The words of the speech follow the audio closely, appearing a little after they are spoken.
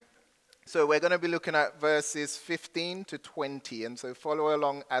So we're going to be looking at verses 15 to 20, and so follow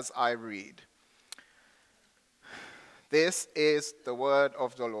along as I read. This is the word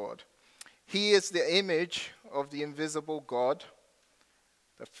of the Lord. He is the image of the invisible God,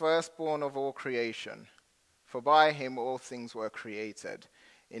 the firstborn of all creation. For by him all things were created,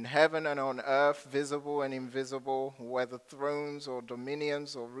 in heaven and on earth, visible and invisible, whether thrones or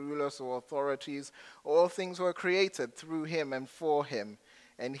dominions or rulers or authorities, all things were created through him and for him.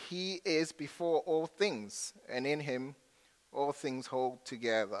 And he is before all things, and in him all things hold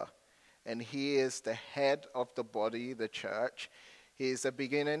together. And he is the head of the body, the church. He is the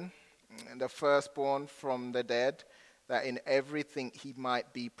beginning, the firstborn from the dead, that in everything he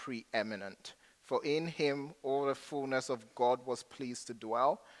might be preeminent. For in him all the fullness of God was pleased to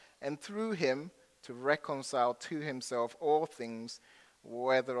dwell, and through him to reconcile to himself all things,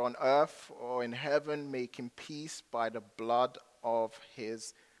 whether on earth or in heaven, making peace by the blood of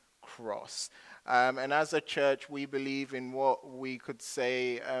his cross. And as a church, we believe in what we could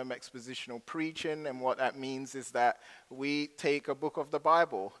say expositional preaching, and what that means is that we take a book of the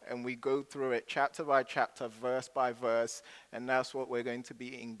Bible and we go through it chapter by chapter, verse by verse, and that's what we're going to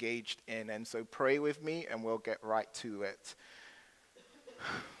be engaged in. And so pray with me and we'll get right to it.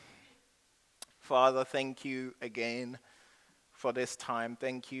 Father, thank you again for this time.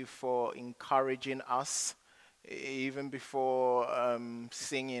 Thank you for encouraging us. Even before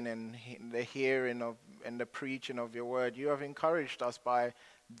singing and the hearing of and the preaching of your word, you have encouraged us by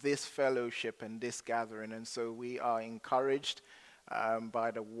this fellowship and this gathering. And so we are encouraged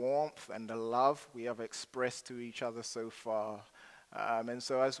by the warmth and the love we have expressed to each other so far. And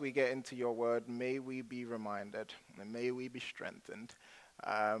so as we get into your word, may we be reminded and may we be strengthened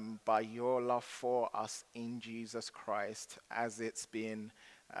by your love for us in Jesus Christ, as it's been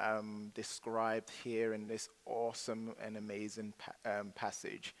described here in this awesome and amazing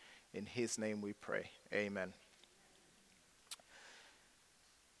passage. In his name we pray. Amen.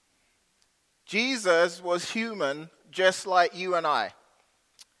 Jesus was human just like you and I.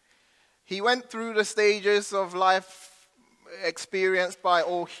 He went through the stages of life experienced by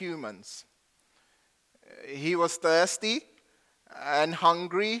all humans. He was thirsty and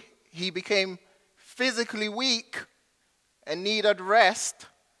hungry. He became physically weak and needed rest.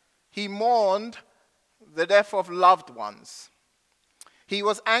 He mourned the death of loved ones. He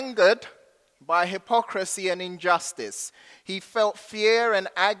was angered by hypocrisy and injustice. He felt fear and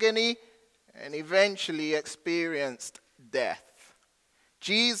agony and eventually experienced death.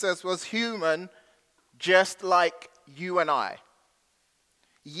 Jesus was human just like you and I.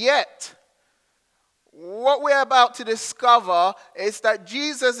 Yet, what we're about to discover is that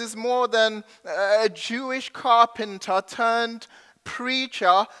Jesus is more than a Jewish carpenter turned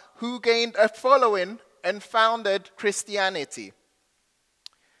preacher who gained a following and founded Christianity.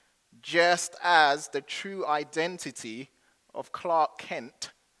 Just as the true identity of Clark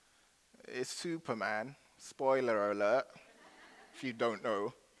Kent is Superman, spoiler alert, if you don't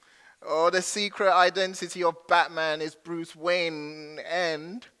know, or the secret identity of Batman is Bruce Wayne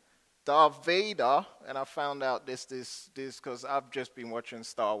and Darth Vader, and I found out this because I've just been watching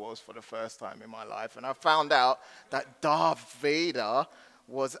Star Wars for the first time in my life, and I found out that Darth Vader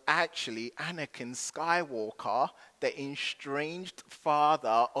was actually Anakin Skywalker, the estranged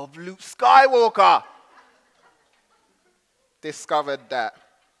father of Luke Skywalker. Discovered that.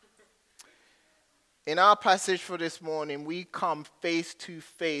 In our passage for this morning, we come face to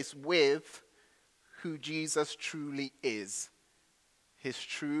face with who Jesus truly is, his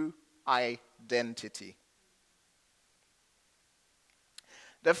true identity.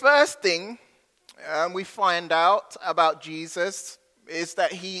 The first thing we find out about Jesus is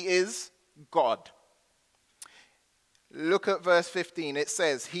that he is God. Look at verse 15. It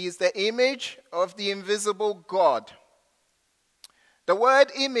says, he is the image of the invisible God. The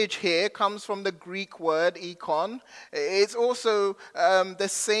word image here comes from the Greek word ikon. It's also the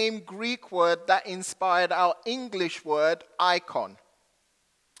same Greek word that inspired our English word icon.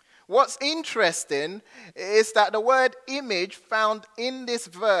 What's interesting is that the word image found in this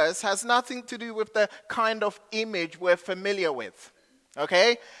verse has nothing to do with the kind of image we're familiar with.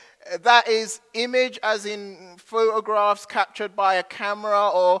 Okay? That is image as in photographs captured by a camera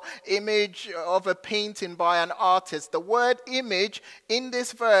or image of a painting by an artist. The word image in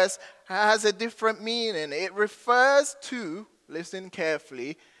this verse has a different meaning. It refers to, listen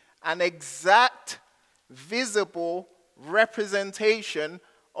carefully, an exact, visible representation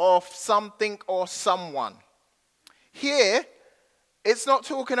of something or someone. Here, it's not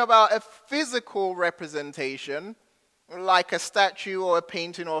talking about a physical representation, like a statue or a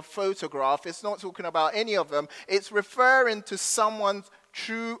painting or a photograph. It's not talking about any of them. It's referring to someone's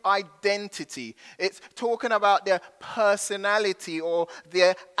true identity. It's talking about their personality or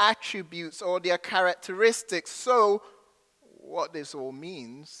their attributes or their characteristics. So, what this all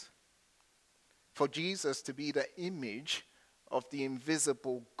means, for Jesus to be the image of the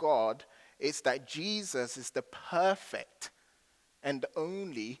invisible God, is that Jesus is the perfect and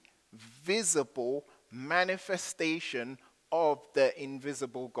only visible manifestation of the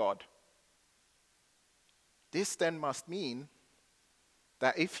invisible God. This then must mean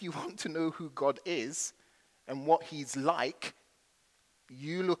that if you want to know who God is and what he's like,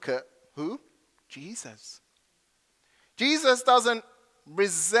 you look at who? Jesus. Jesus doesn't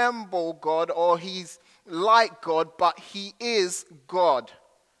resemble God or he's like God, but he is God.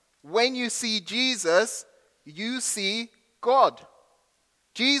 When you see Jesus, you see God.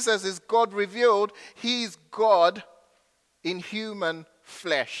 Jesus is God revealed. He's God in human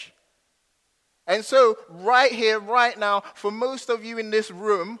flesh. And so, right here, right now, for most of you in this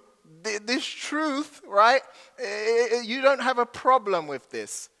room, this truth, right, you don't have a problem with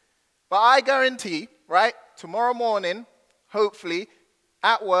this. But I guarantee, right, tomorrow morning, hopefully,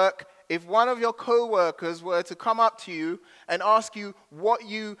 at work, if one of your co-workers were to come up to you and ask you what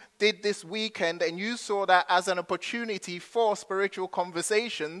you did this weekend, and you saw that as an opportunity for spiritual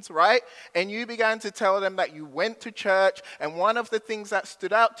conversations, right? And you began to tell them that you went to church, and one of the things that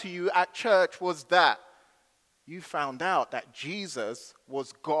stood out to you at church was that you found out that Jesus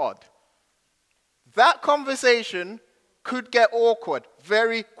was God. That conversation could get awkward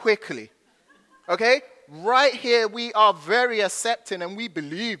very quickly, okay? Right here, we are very accepting and we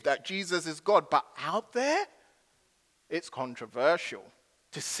believe that Jesus is God. But out there, it's controversial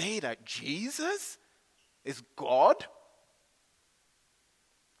to say that Jesus is God.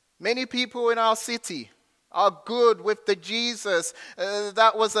 Many people in our city are good with the Jesus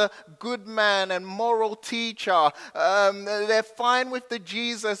that was a good man and moral teacher. They're fine with the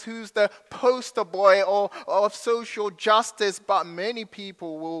Jesus who's the poster boy of social justice, but many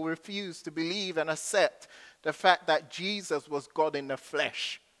people will refuse to believe and accept the fact that Jesus was God in the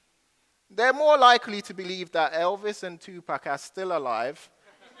flesh. They're more likely to believe that Elvis and Tupac are still alive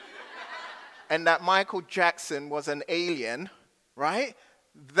and that Michael Jackson was an alien, right?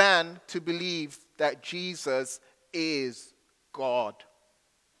 Than to believe that Jesus is God.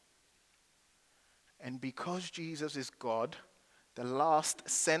 And because Jesus is God, the last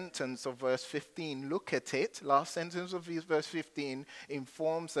sentence of verse 15, look at it, last sentence of verse 15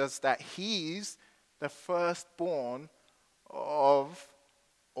 informs us that he's the firstborn of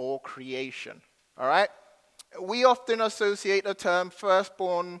all creation. All right? We often associate the term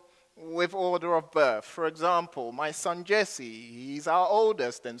firstborn with order of birth. For example, my son Jesse, he's our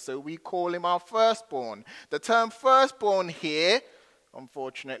oldest, and so we call him our firstborn. The term firstborn here,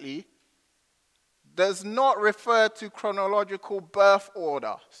 unfortunately, does not refer to chronological birth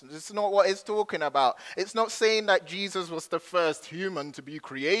order. So this is not what it's talking about. It's not saying that Jesus was the first human to be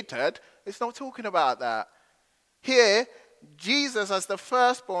created. It's not talking about that. Here, Jesus as the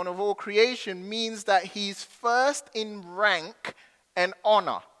firstborn of all creation means that he's first in rank and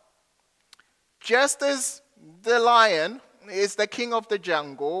honor. Just as the lion is the king of the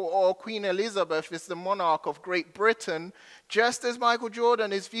jungle, or Queen Elizabeth is the monarch of Great Britain, just as Michael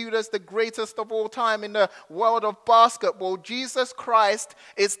Jordan is viewed as the greatest of all time in the world of basketball, Jesus Christ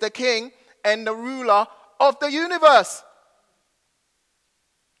is the king and the ruler of the universe.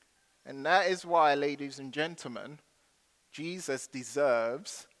 And that is why, ladies and gentlemen, Jesus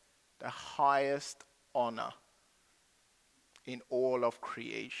deserves the highest honor in all of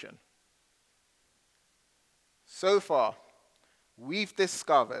creation. So far, we've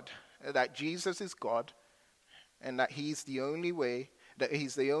discovered that Jesus is God and that he's the only way, that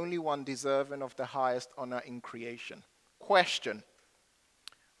he's the only one deserving of the highest honor in creation. Question: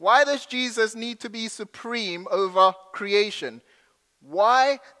 why does Jesus need to be supreme over creation?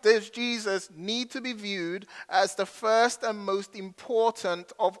 Why does Jesus need to be viewed as the first and most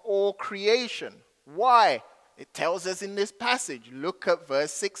important of all creation? Why? It tells us in this passage. Look at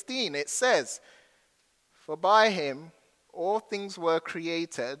verse 16. It says, "For by him all things were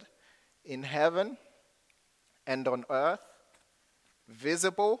created in heaven and on earth,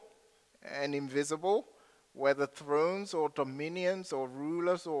 visible and invisible, whether thrones or dominions or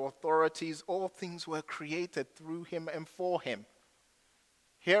rulers or authorities, all things were created through him and for him."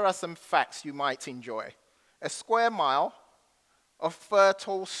 Here are some facts you might enjoy. A square mile of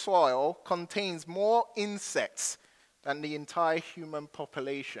fertile soil contains more insects than the entire human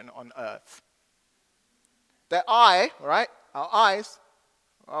population on earth. The eye, right, our eyes,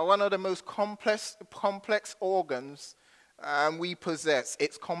 are one of the most complex organs we possess.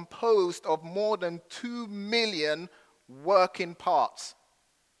 It's composed of more than 2 million working parts.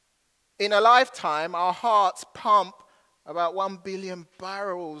 In a lifetime, our hearts pump about 1 billion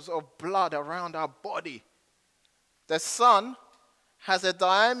barrels of blood around our body. The sun has a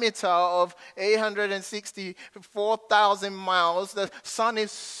diameter of 864,000 miles. The sun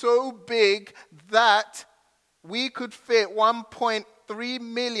is so big that we could fit 1.3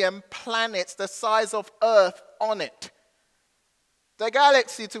 million planets the size of Earth on it. The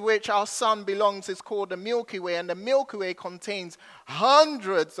galaxy to which our sun belongs is called the Milky Way, and the Milky Way contains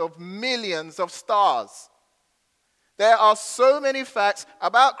hundreds of millions of stars. There are so many facts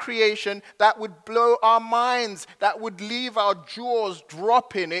about creation that would blow our minds, that would leave our jaws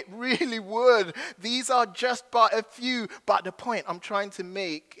dropping. It really would. These are just but a few. But the point I'm trying to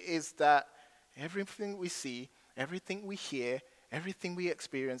make is that everything we see, everything we hear, everything we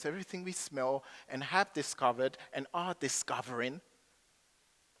experience, everything we smell and have discovered and are discovering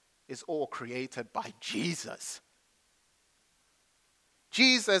is all created by Jesus.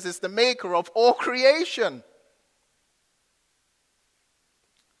 Jesus is the maker of all creation.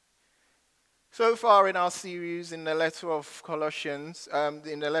 So far in our series in the letter of Colossians,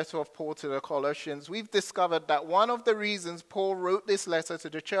 in the letter of Paul to the Colossians, we've discovered that one of the reasons Paul wrote this letter to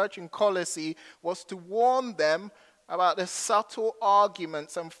the church in Colossae was to warn them about the subtle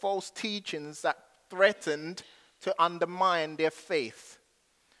arguments and false teachings that threatened to undermine their faith.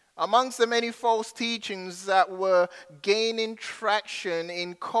 Amongst the many false teachings that were gaining traction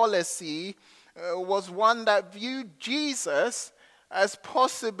in Colossae was one that viewed Jesus as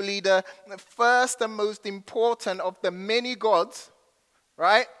possibly the first and most important of the many gods,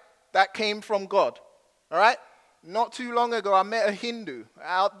 right, that came from God, all right? Not too long ago, I met a Hindu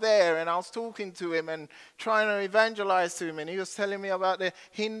out there, and I was talking to him and trying to evangelize to him, and he was telling me about the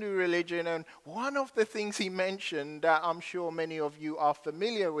Hindu religion, and one of the things he mentioned that I'm sure many of you are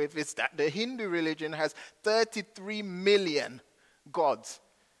familiar with is that the Hindu religion has 33 million gods,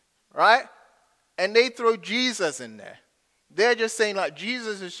 right? And they throw Jesus in there. They're just saying like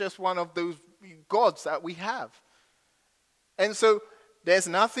Jesus is just one of those gods that we have. And so there's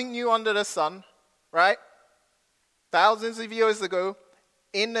nothing new under the sun, right? Thousands of years ago,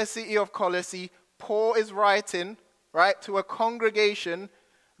 in the city of Colossae, Paul is writing, right, to a congregation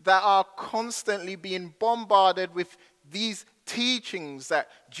that are constantly being bombarded with these teachings that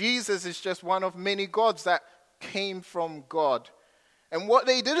Jesus is just one of many gods that came from God. And what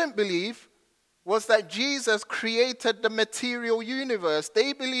they didn't believe was that Jesus created the material universe.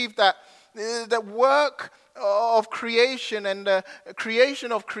 They believed that the work of creation and the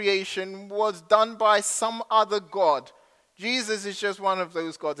creation of creation was done by some other God. Jesus is just one of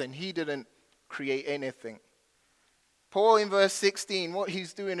those gods, and he didn't create anything. Paul in verse 16, what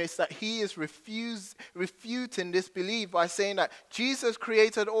he's doing is that he is refuting this belief by saying that Jesus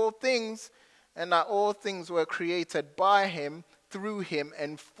created all things and that all things were created by him, through him,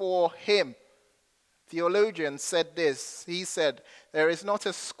 and for him. Theologian said this. He said, there is not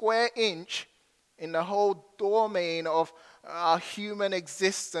a square inch in the whole domain of our human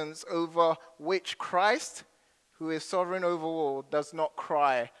existence over which Christ, who is sovereign over all, does not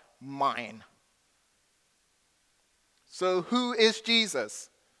cry, mine. So who is Jesus?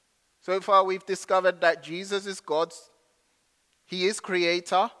 So far we've discovered that Jesus is God. He is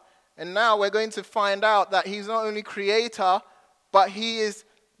creator. And now we're going to find out that he's not only creator, but he is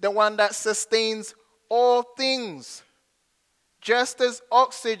the one that sustains all things. Just as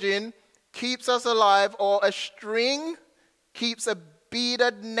oxygen keeps us alive, or a string keeps a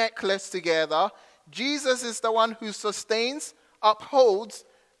beaded necklace together, Jesus is the one who sustains, upholds,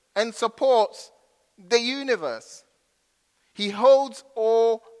 and supports the universe. He holds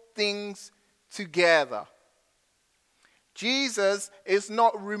all things together. Jesus is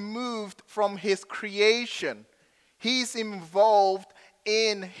not removed from his creation. He's involved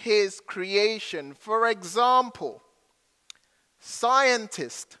in his creation. For example,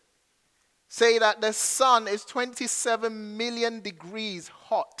 scientists say that the sun is 27 million degrees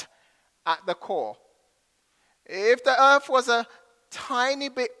hot at the core. If the earth was a tiny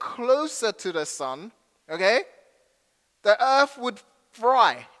bit closer to the sun, okay, the earth would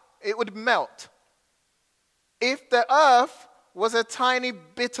fry, it would melt. If the earth was a tiny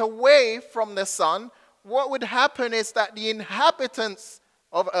bit away from the sun, what would happen is that the inhabitants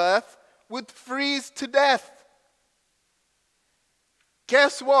of earth would freeze to death.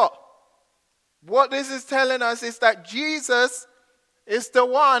 Guess what? What this is telling us is that Jesus is the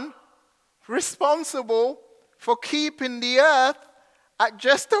one responsible for keeping the earth at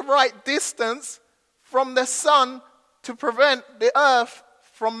just the right distance from the sun to prevent the earth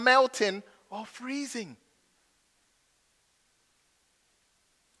from melting or freezing.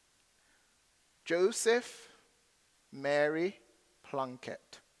 Joseph Mary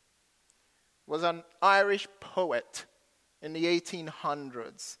Plunkett was an Irish poet in the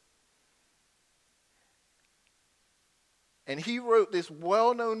 1800s. And he wrote this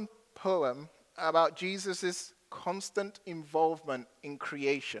well-known poem about Jesus' constant involvement in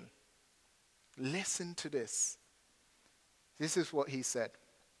creation. Listen to this. This is what he said.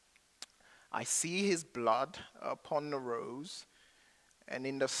 I see his blood upon the rose, and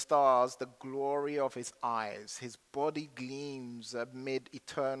in the stars the glory of his eyes. His body gleams amid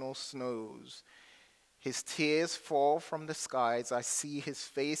eternal snows. His tears fall from the skies. I see his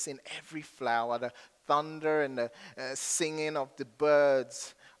face in every flower. The thunder and the singing of the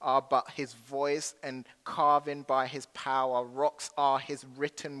birds are but his voice, and carving by his power. Rocks are his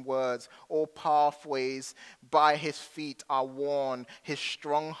written words. All pathways by his feet are worn. His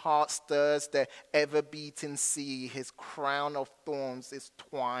strong heart stirs the ever-beating sea. His crown of thorns is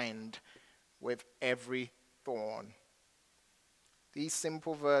twined with every thorn. These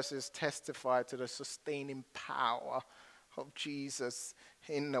simple verses testify to the sustaining power of Jesus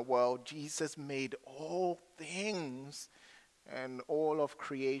in the world. Jesus made all things, and all of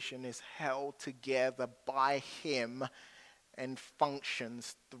creation is held together by him and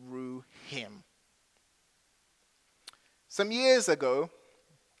functions through him. Some years ago,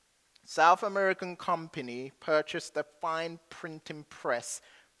 South American company purchased a fine printing press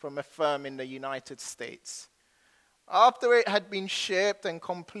from a firm in the United States. After it had been shipped and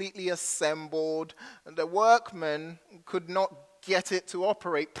completely assembled, the workmen could not get it to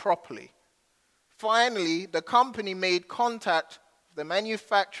operate properly. Finally, the company made contact with the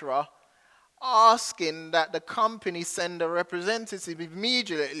manufacturer, asking that the company send a representative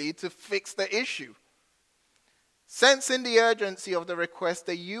immediately to fix the issue. Sensing the urgency of the request,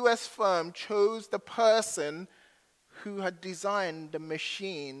 the U.S. firm chose the person who had designed the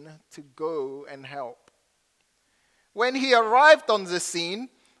machine to go and help. When he arrived on the scene,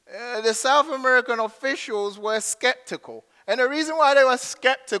 the South American officials were skeptical. And the reason why they were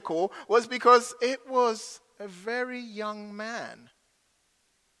skeptical was because it was a very young man.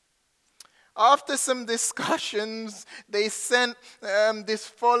 After some discussions, they sent this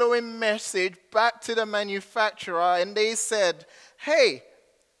following message back to the manufacturer, and they said, "Hey,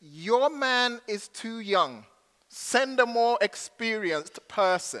 your man is too young. Send a more experienced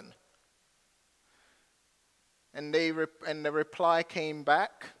person." And the reply came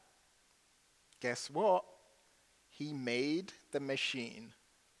back. Guess what? He made the machine.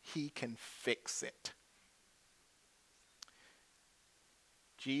 He can fix it.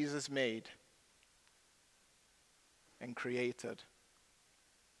 Jesus made and created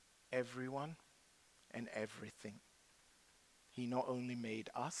everyone and everything. He not only made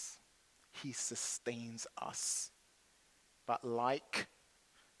us, he sustains us. But like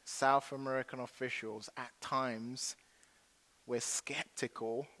South American officials, at times we're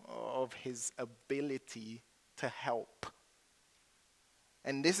skeptical of his ability to help.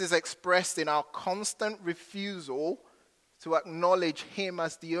 And this is expressed in our constant refusal to acknowledge him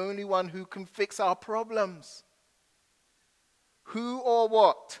as the only one who can fix our problems. Who or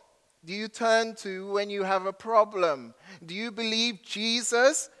what do you turn to when you have a problem? Do you believe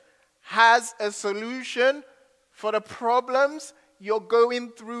Jesus has a solution for the problems you're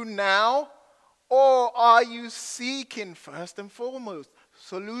going through now? Or are you seeking, first and foremost,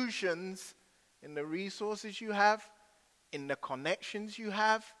 solutions in the resources you have, in the connections you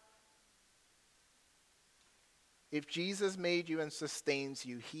have? If Jesus made you and sustains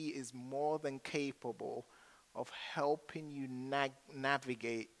you, he is more than capable of helping you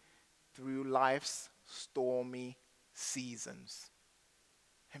navigate through life's stormy seasons.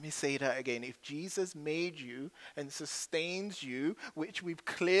 Let me say that again. If Jesus made you and sustains you, which we've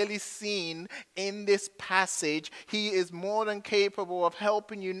clearly seen in this passage, he is more than capable of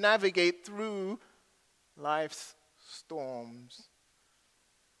helping you navigate through life's storms.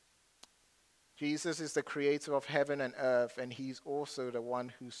 Jesus is the creator of heaven and earth, and he's also the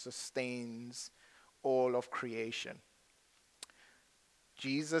one who sustains all of creation.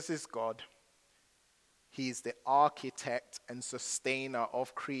 Jesus is God. He is the architect and sustainer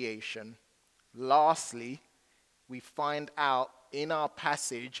of creation. Lastly, we find out in our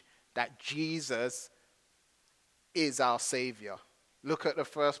passage that Jesus is our Savior. Look at the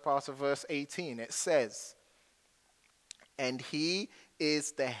first part of verse 18. It says, "And he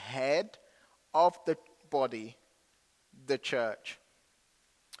is the head of the body, the church."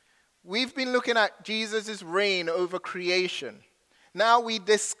 We've been looking at Jesus' reign over creation. Now we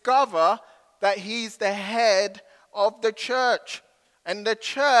discover that he's the head of the church. And the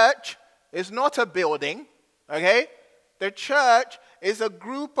church is not a building, okay? The church is a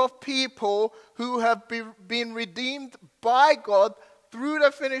group of people who have been redeemed by God through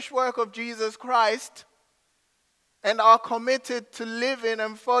the finished work of Jesus Christ and are committed to living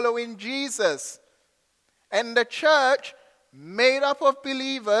and following Jesus. And the church, made up of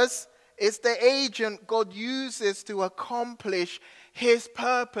believers, is the agent God uses to accomplish his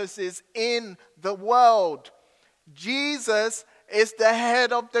purposes in the world. Jesus is the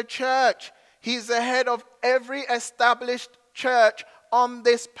head of the church. He's the head of every established church on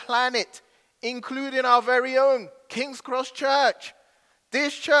this planet, including our very own King's Cross Church.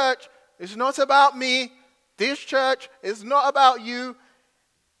 This church is not about me. This church is not about you.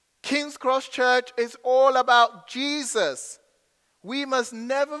 King's Cross Church is all about Jesus. We must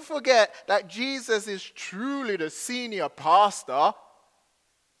never forget that Jesus is truly the senior pastor.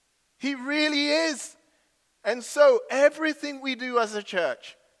 He really is. And so everything we do as a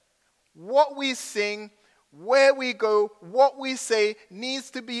church, what we sing, where we go, what we say, needs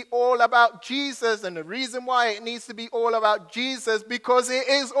to be all about Jesus. And the reason why it needs to be all about Jesus, because it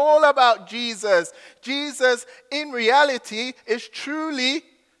is all about Jesus. Jesus, in reality, is truly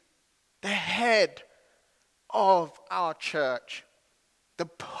the head of our church. The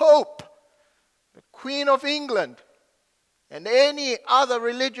Pope, the Queen of England, and any other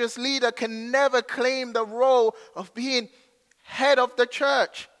religious leader can never claim the role of being head of the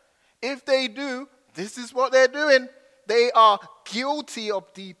church. If they do, this is what they're doing. They are guilty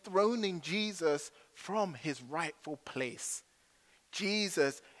of dethroning Jesus from his rightful place.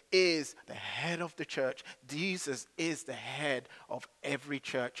 Jesus is the head of the church. Jesus is the head of every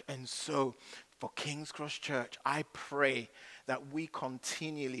church. And so, for King's Cross Church, I pray that we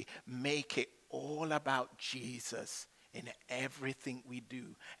continually make it all about Jesus in everything we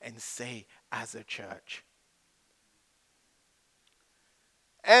do and say as a church.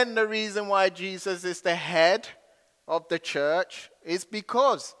 And the reason why Jesus is the head of the church is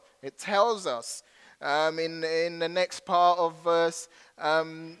because it tells us in the next part of verse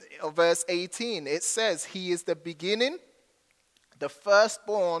 18, it says, he is the beginning, the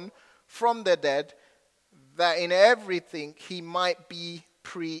firstborn from the dead, that in everything he might be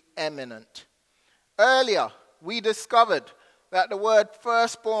preeminent. Earlier, we discovered that the word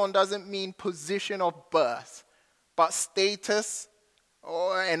firstborn doesn't mean position of birth, but status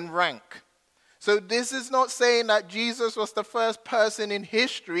and rank. So this is not saying that Jesus was the first person in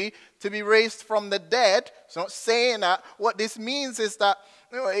history to be raised from the dead. It's not saying that. What this means is that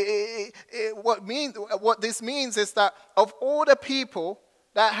what this means is that of all the people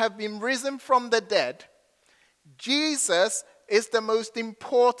that have been risen from the dead, Jesus is the most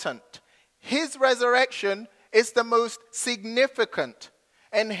important. His resurrection is the most significant.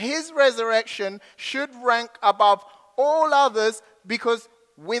 And his resurrection should rank above all others, because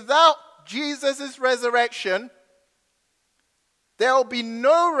without Jesus' resurrection, there will be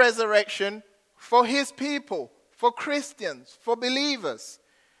no resurrection for his people, for Christians, for believers.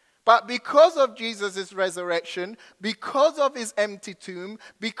 But because of Jesus' resurrection, because of his empty tomb,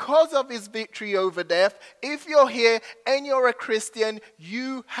 because of his victory over death, if you're here and you're a Christian,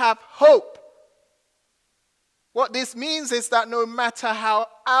 you have hope. What this means is that no matter how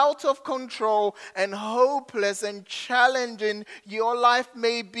out of control and hopeless and challenging your life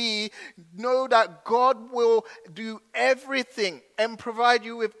may be, know that God will do everything and provide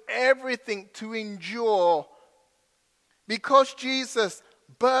you with everything to endure. Because Jesus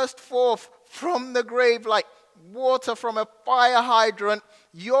burst forth from the grave like water from a fire hydrant,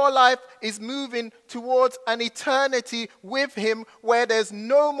 your life is moving towards an eternity with him where there's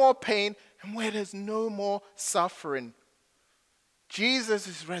no more pain and where there's no more suffering.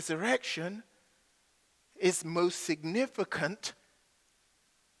 Jesus' resurrection is most significant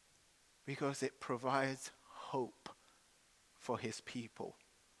because it provides hope for his people.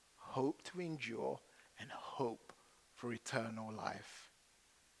 Hope to endure and hope for eternal life.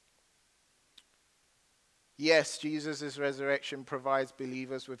 Yes, Jesus' resurrection provides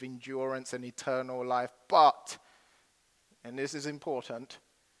believers with endurance and eternal life, but, and this is important,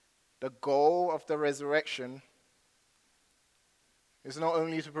 the goal of the resurrection is not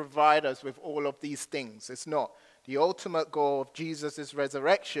only to provide us with all of these things. It's not. The ultimate goal of Jesus'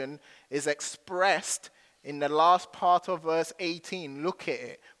 resurrection is expressed in the last part of verse 18. Look at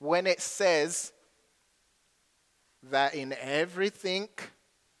it. When it says that in everything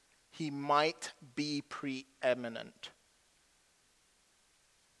he might be preeminent.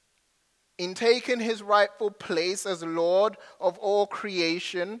 In taking his rightful place as Lord of all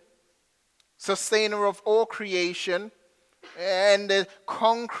creation, sustainer of all creation, and the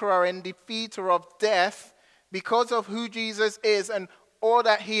conqueror and defeater of death, because of who Jesus is and all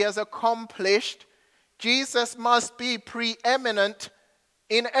that he has accomplished, Jesus must be preeminent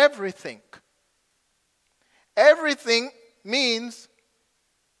in everything. Everything means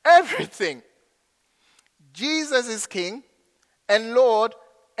Everything. Jesus is King and Lord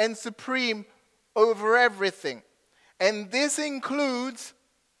and supreme over everything. And this includes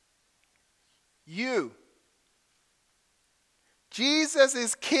you. Jesus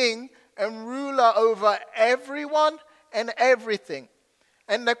is King and ruler over everyone and everything.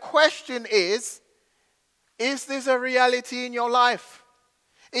 And the question is this a reality in your life?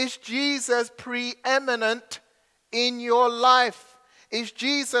 Is Jesus preeminent in your life? Is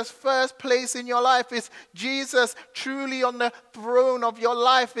Jesus first place in your life? Is Jesus truly on the throne of your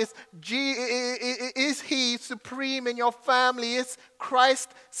life? Is he supreme in your family? Is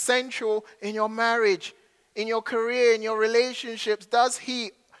Christ central in your marriage, in your career, in your relationships? Does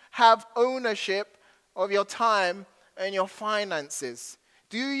he have ownership of your time and your finances?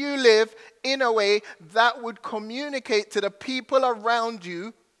 Do you live in a way that would communicate to the people around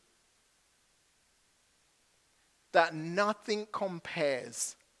you that nothing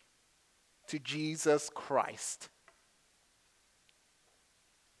compares to Jesus Christ?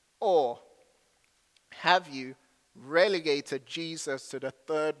 Or have you relegated Jesus to the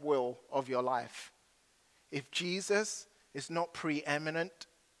third wheel of your life? If Jesus is not preeminent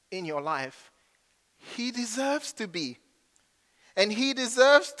in your life, he deserves to be. And he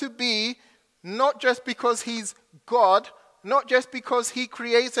deserves to be not just because he's God, not just because he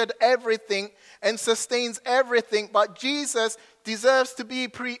created everything and sustains everything, but Jesus deserves to be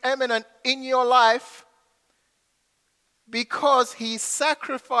preeminent in your life because he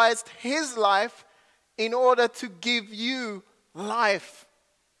sacrificed his life in order to give you life.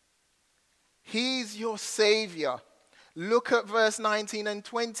 He's your Savior. Look at verse 19 and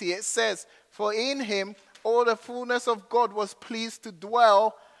 20. It says, "For in him all the fullness of God was pleased to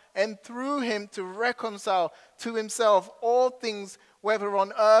dwell, and through him to reconcile to himself all things, whether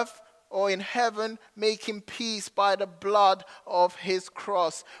on earth or in heaven, making peace by the blood of his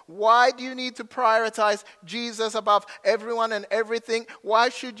cross." Why do you need to prioritize Jesus above everyone and everything? Why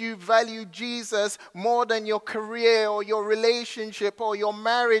should you value Jesus more than your career or your relationship or your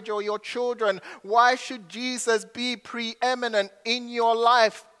marriage or your children? Why should Jesus be preeminent in your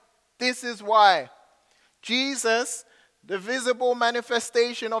life? This is why. Jesus, the visible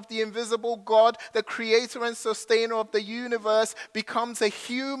manifestation of the invisible God, the creator and sustainer of the universe, becomes a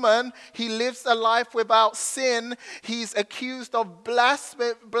human. He lives a life without sin. He's accused of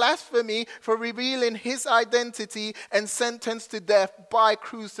blasphemy for revealing his identity and sentenced to death by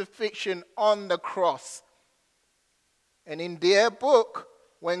crucifixion on the cross. And in their book,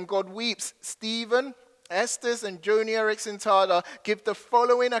 When God Weeps, Stephen Estes and Joni Eareckson Tada give the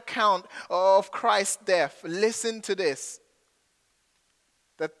following account of Christ's death. Listen to this.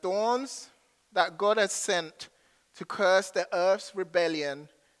 "The thorns that God had sent to curse the earth's rebellion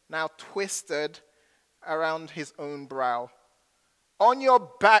now twisted around his own brow. On your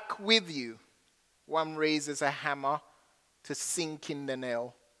back with you," one raises a hammer to sink in the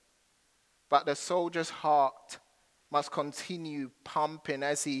nail. "But the soldier's heart must continue pumping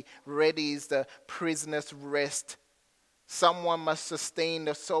as he readies the prisoner's wrist. Someone must sustain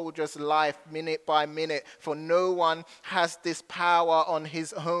the soldier's life minute by minute, for no one has this power on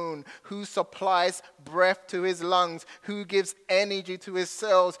his own. Who supplies breath to his lungs? Who gives energy to his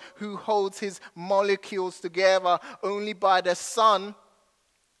cells? Who holds his molecules together? Only by the Son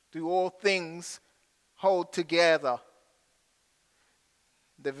do all things hold together."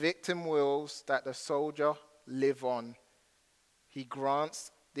 The victim wills that the soldier live on. He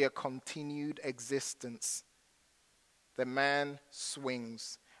grants their continued existence. The man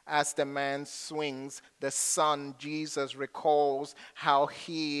swings. As the man swings, the Son, Jesus, recalls how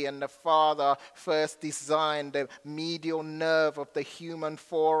he and the Father first designed the medial nerve of the human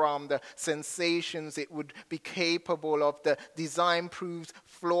forearm, the sensations it would be capable of. The design proves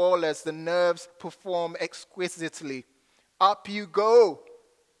flawless. The nerves perform exquisitely. Up you go.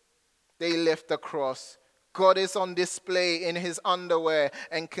 They lift the cross. God is on display in his underwear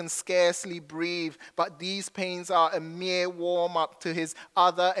and can scarcely breathe, but these pains are a mere warm-up to his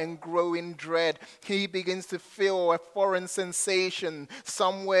other and growing dread. He begins to feel a foreign sensation.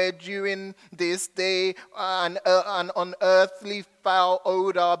 Somewhere during this day, an unearthly foul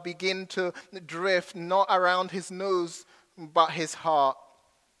odor begin to drift, not around his nose, but his heart.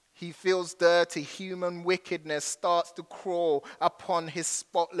 He feels dirty. Human wickedness starts to crawl upon his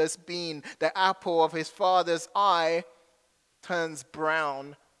spotless being. The apple of his father's eye turns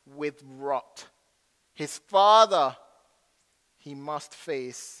brown with rot. His father, he must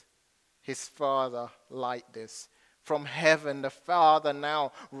face his father like this. From heaven, the Father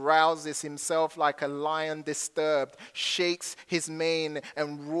now rouses himself like a lion disturbed, shakes his mane,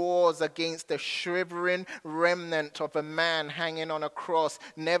 and roars against the shivering remnant of a man hanging on a cross.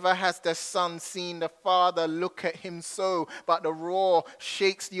 Never has the Son seen the Father look at him so, but the roar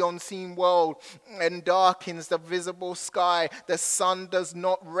shakes the unseen world and darkens the visible sky. The Son does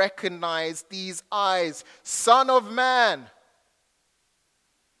not recognize these eyes. Son of man,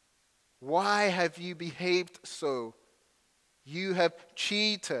 why have you behaved so? You have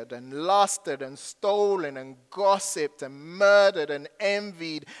cheated and lusted and stolen and gossiped and murdered and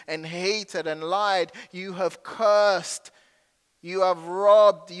envied and hated and lied. You have cursed. You have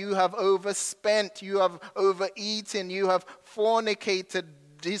robbed. You have overspent. You have overeaten. You have fornicated,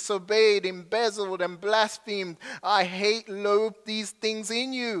 disobeyed, embezzled, and blasphemed. I hate, loathe these things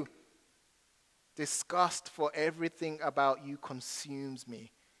in you. Disgust for everything about you consumes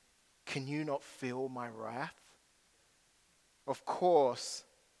me. Can you not feel my wrath? Of course,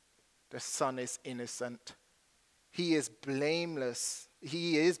 the Son is innocent. He is blameless.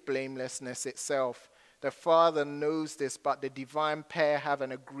 He is blamelessness itself. The Father knows this, but the divine pair have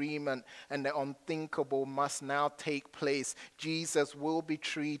an agreement, and the unthinkable must now take place. Jesus will be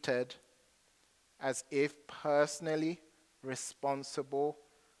treated as if personally responsible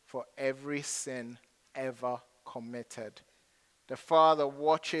for every sin ever committed. The Father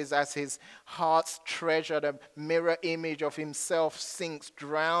watches as his heart's treasure, the mirror image of himself, sinks,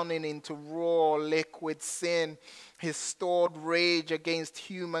 drowning into raw liquid sin. His stored rage against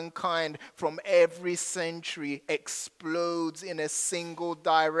humankind from every century explodes in a single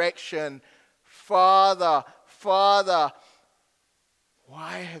direction. Father, Father,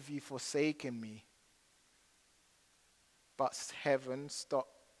 why have you forsaken me? But heaven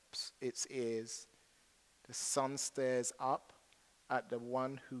stops its ears. The Son stares up at the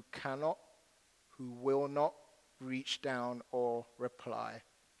one who cannot, who will not reach down or reply.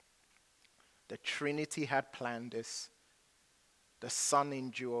 The Trinity had planned this. The Son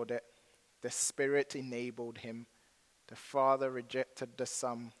endured it. The Spirit enabled him. The Father rejected the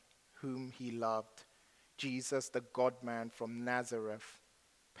Son whom he loved. Jesus, the God-man from Nazareth,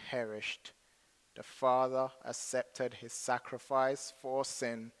 perished. The Father accepted his sacrifice for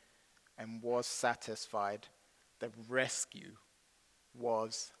sin and was satisfied. The rescue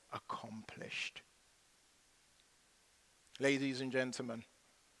was accomplished. Ladies and gentlemen,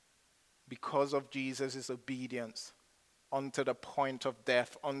 because of Jesus' obedience unto the point of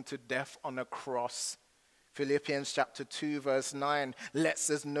death, unto death on a cross, Philippians chapter 2 verse 9 lets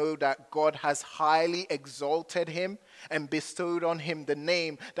us know that God has highly exalted him and bestowed on him the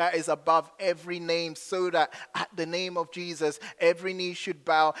name that is above every name, so that at the name of Jesus every knee should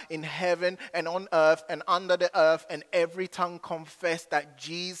bow in heaven and on earth and under the earth, and every tongue confess that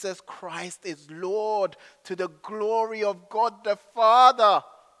Jesus Christ is Lord, to the glory of God the Father.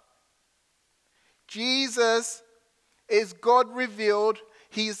 Jesus is God revealed.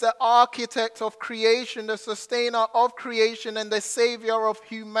 He's the architect of creation, the sustainer of creation, and the savior of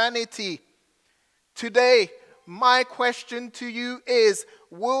humanity. Today, my question to you is,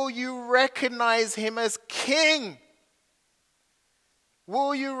 will you recognize him as King?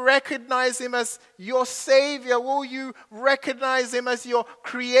 Will you recognize him as your savior? Will you recognize him as your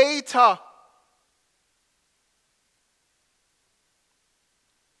creator?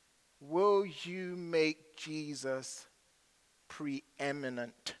 Will you make Jesus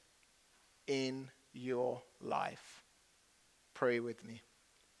preeminent in your life? Pray with me.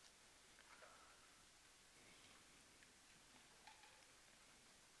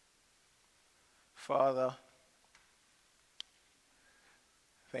 Father,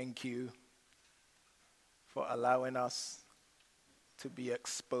 thank you for allowing us to be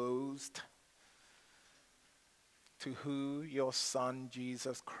exposed to who your Son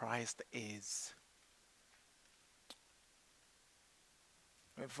Jesus Christ is.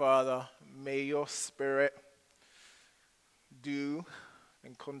 And Father, may your Spirit do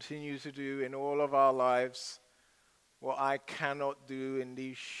and continue to do in all of our lives what I cannot do in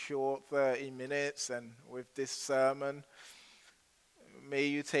these short 30 minutes and with this sermon. May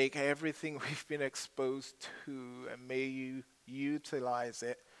you take everything we've been exposed to and may you utilize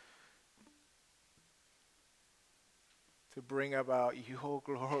it to bring about your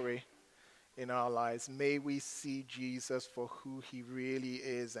glory in our lives. May we see Jesus for who he really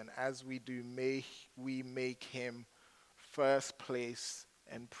is, and as we do, may we make him first place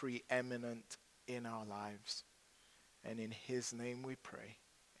and preeminent in our lives. And in his name we pray.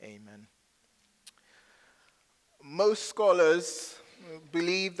 Amen. Most scholars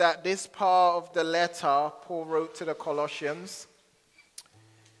believe that this part of the letter Paul wrote to the Colossians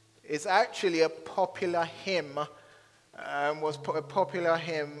is actually a popular hymn was a popular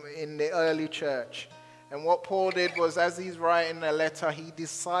hymn in the early church. And what Paul did was, as he's writing a letter, he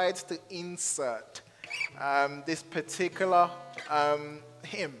decides to insert this particular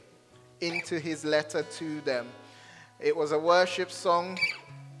hymn into his letter to them. It was a worship song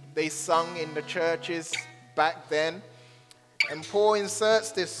they sung in the churches back then. And Paul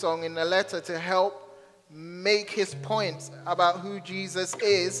inserts this song in the letter to help make his points about who Jesus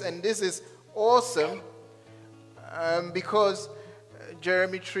is. And this is awesome because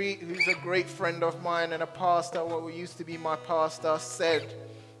Jeremy Treat, who's a great friend of mine and a pastor, what used to be my pastor, said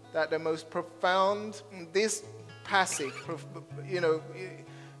that the most profound, this passage,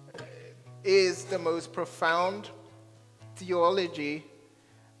 is the most profound theology,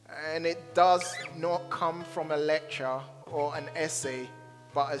 and it does not come from a lecture or an essay,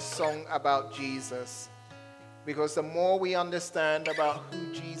 but a song about Jesus. Because the more we understand about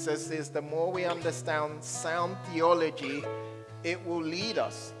who Jesus is, the more we understand sound theology, it will lead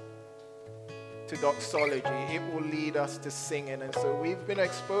us to doxology. It will lead us to singing. And so we've been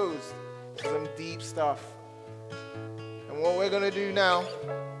exposed to some deep stuff. And what we're going to do now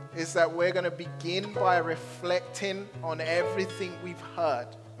is that we're going to begin by reflecting on everything we've heard.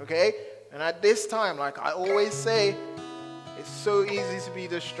 Okay? And at this time, like I always say, it's so easy to be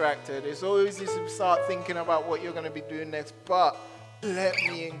distracted. It's so easy to start thinking about what you're going to be doing next. But let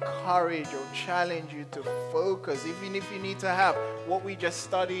me encourage or challenge you to focus. Even if you need to have what we just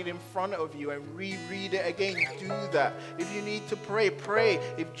studied in front of you and reread it again, do that. If you need to pray, pray.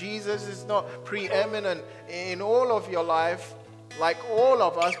 If Jesus is not preeminent in all of your life, like all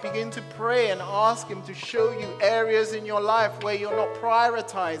of us, begin to pray and ask him to show you areas in your life where you're not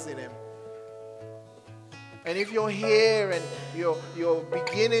prioritizing him. And if you're here and you're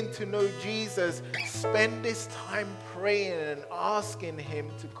beginning to know Jesus, spend this time praying and asking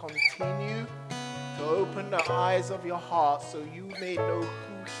him to continue to open the eyes of your heart so you may know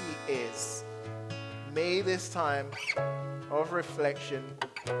who he is. May this time of reflection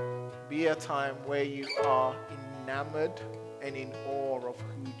be a time where you are enamored and in awe of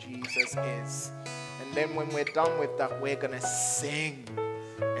who Jesus is. And then when we're done with that, we're going to sing.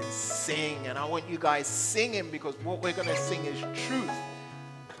 And I want you guys singing, because what we're going to sing is truth.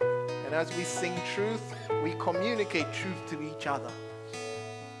 And as we sing truth, we communicate truth to each other.